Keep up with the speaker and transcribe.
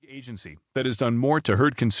agency that has done more to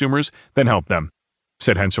hurt consumers than help them,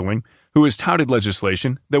 said Henseling, who has touted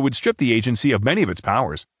legislation that would strip the agency of many of its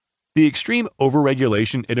powers. The extreme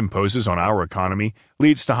overregulation it imposes on our economy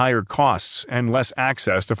leads to higher costs and less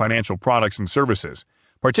access to financial products and services,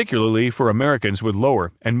 particularly for Americans with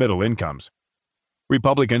lower and middle incomes.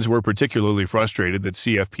 Republicans were particularly frustrated that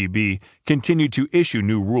CFPB continued to issue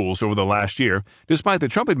new rules over the last year, despite the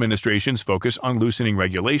Trump administration's focus on loosening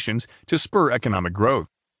regulations to spur economic growth.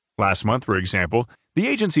 Last month, for example, the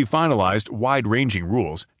agency finalized wide-ranging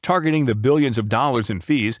rules targeting the billions of dollars in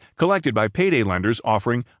fees collected by payday lenders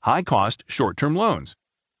offering high-cost short-term loans.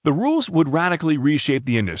 The rules would radically reshape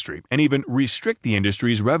the industry and even restrict the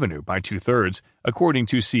industry's revenue by two-thirds, according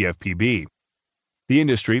to CFPB. The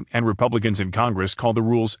industry and Republicans in Congress call the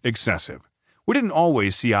rules excessive. We didn't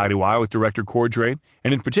always see eye to eye with Director Cordray,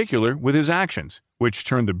 and in particular with his actions, which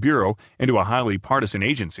turned the Bureau into a highly partisan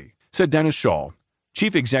agency, said Dennis Schall,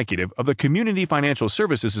 Chief Executive of the Community Financial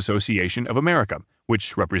Services Association of America,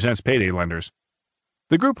 which represents payday lenders.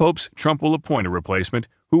 The group hopes Trump will appoint a replacement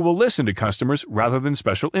who will listen to customers rather than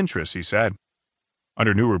special interests, he said.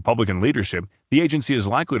 Under new Republican leadership, the agency is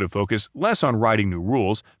likely to focus less on writing new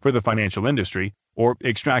rules for the financial industry or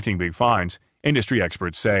extracting big fines, industry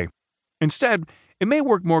experts say. Instead, it may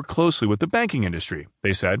work more closely with the banking industry,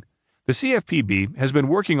 they said. The CFPB has been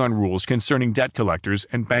working on rules concerning debt collectors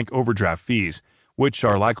and bank overdraft fees, which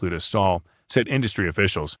are likely to stall, said industry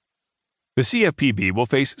officials. The CFPB will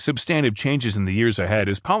face substantive changes in the years ahead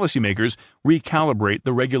as policymakers recalibrate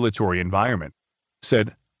the regulatory environment,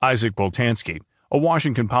 said Isaac Boltanski, a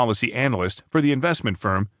Washington policy analyst for the investment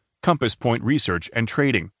firm Compass Point Research and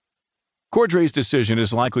Trading. Cordray's decision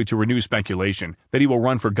is likely to renew speculation that he will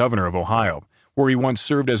run for governor of Ohio, where he once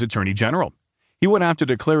served as attorney general. He would have to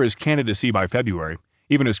declare his candidacy by February.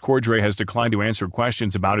 Even as Cordray has declined to answer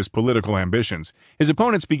questions about his political ambitions, his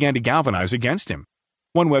opponents began to galvanize against him.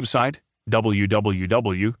 One website,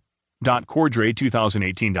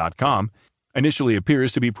 www.cordray2018.com, initially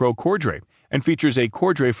appears to be pro-Cordray and features a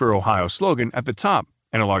Cordray for Ohio slogan at the top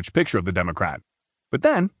and a large picture of the Democrat. But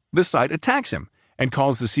then, the site attacks him and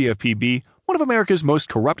calls the CFPB one of America's most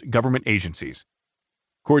corrupt government agencies.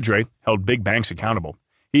 Cordray held big banks accountable.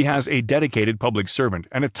 He has a dedicated public servant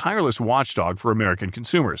and a tireless watchdog for American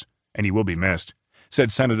consumers, and he will be missed,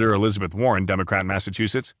 said Senator Elizabeth Warren, Democrat,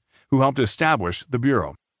 Massachusetts, who helped establish the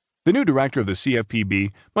Bureau. The new director of the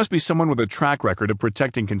CFPB must be someone with a track record of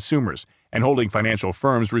protecting consumers and holding financial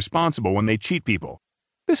firms responsible when they cheat people.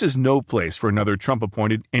 This is no place for another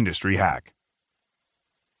Trump-appointed industry hack.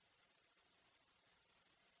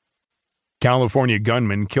 California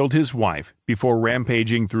gunman killed his wife before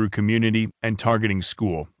rampaging through community and targeting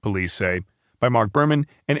school, police say, by Mark Berman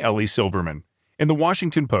and Ellie Silverman. In the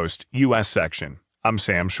Washington Post, U.S. section, I'm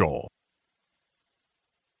Sam Scholl.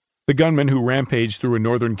 The gunman who rampaged through a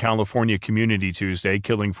Northern California community Tuesday,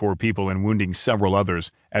 killing 4 people and wounding several others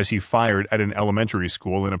as he fired at an elementary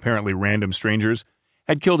school and apparently random strangers,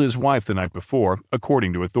 had killed his wife the night before,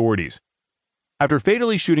 according to authorities. After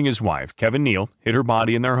fatally shooting his wife, Kevin Neal hid her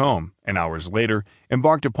body in their home and hours later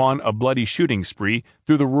embarked upon a bloody shooting spree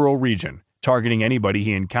through the rural region, targeting anybody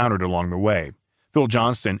he encountered along the way. Phil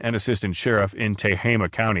Johnston, an assistant sheriff in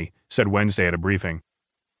Tehama County, said Wednesday at a briefing.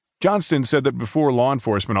 Johnston said that before law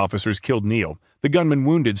enforcement officers killed Neal, the gunman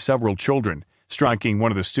wounded several children, striking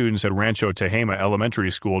one of the students at Rancho Tehama Elementary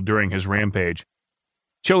School during his rampage.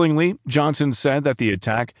 Chillingly, Johnson said that the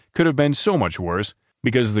attack could have been so much worse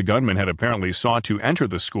because the gunman had apparently sought to enter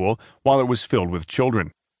the school while it was filled with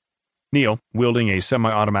children. Neal, wielding a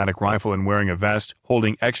semi-automatic rifle and wearing a vest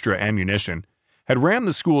holding extra ammunition, had rammed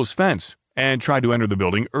the school's fence and tried to enter the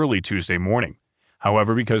building early Tuesday morning.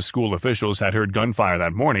 However, because school officials had heard gunfire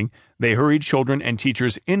that morning, they hurried children and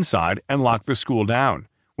teachers inside and locked the school down,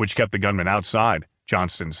 which kept the gunman outside,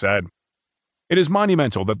 Johnston said. It is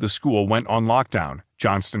monumental that the school went on lockdown,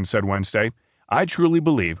 Johnston said Wednesday. I truly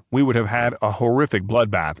believe we would have had a horrific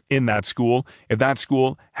bloodbath in that school if that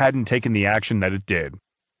school hadn't taken the action that it did.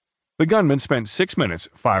 The gunman spent 6 minutes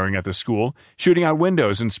firing at the school, shooting out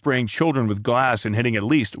windows and spraying children with glass and hitting at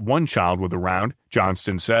least one child with a round,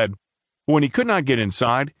 Johnston said. When he could not get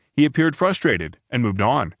inside, he appeared frustrated and moved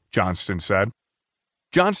on, Johnston said.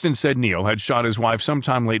 Johnston said Neal had shot his wife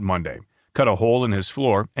sometime late Monday, cut a hole in his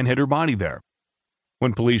floor, and hid her body there.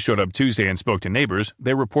 When police showed up Tuesday and spoke to neighbors,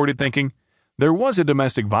 they reported thinking, there was a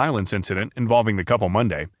domestic violence incident involving the couple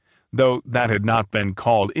Monday, though that had not been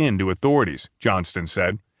called in to authorities, Johnston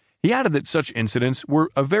said. He added that such incidents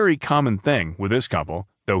were a very common thing with this couple,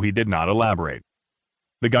 though he did not elaborate.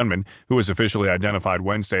 The gunman, who was officially identified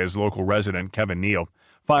Wednesday as local resident Kevin Neal,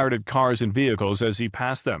 fired at cars and vehicles as he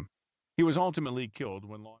passed them. He was ultimately killed when law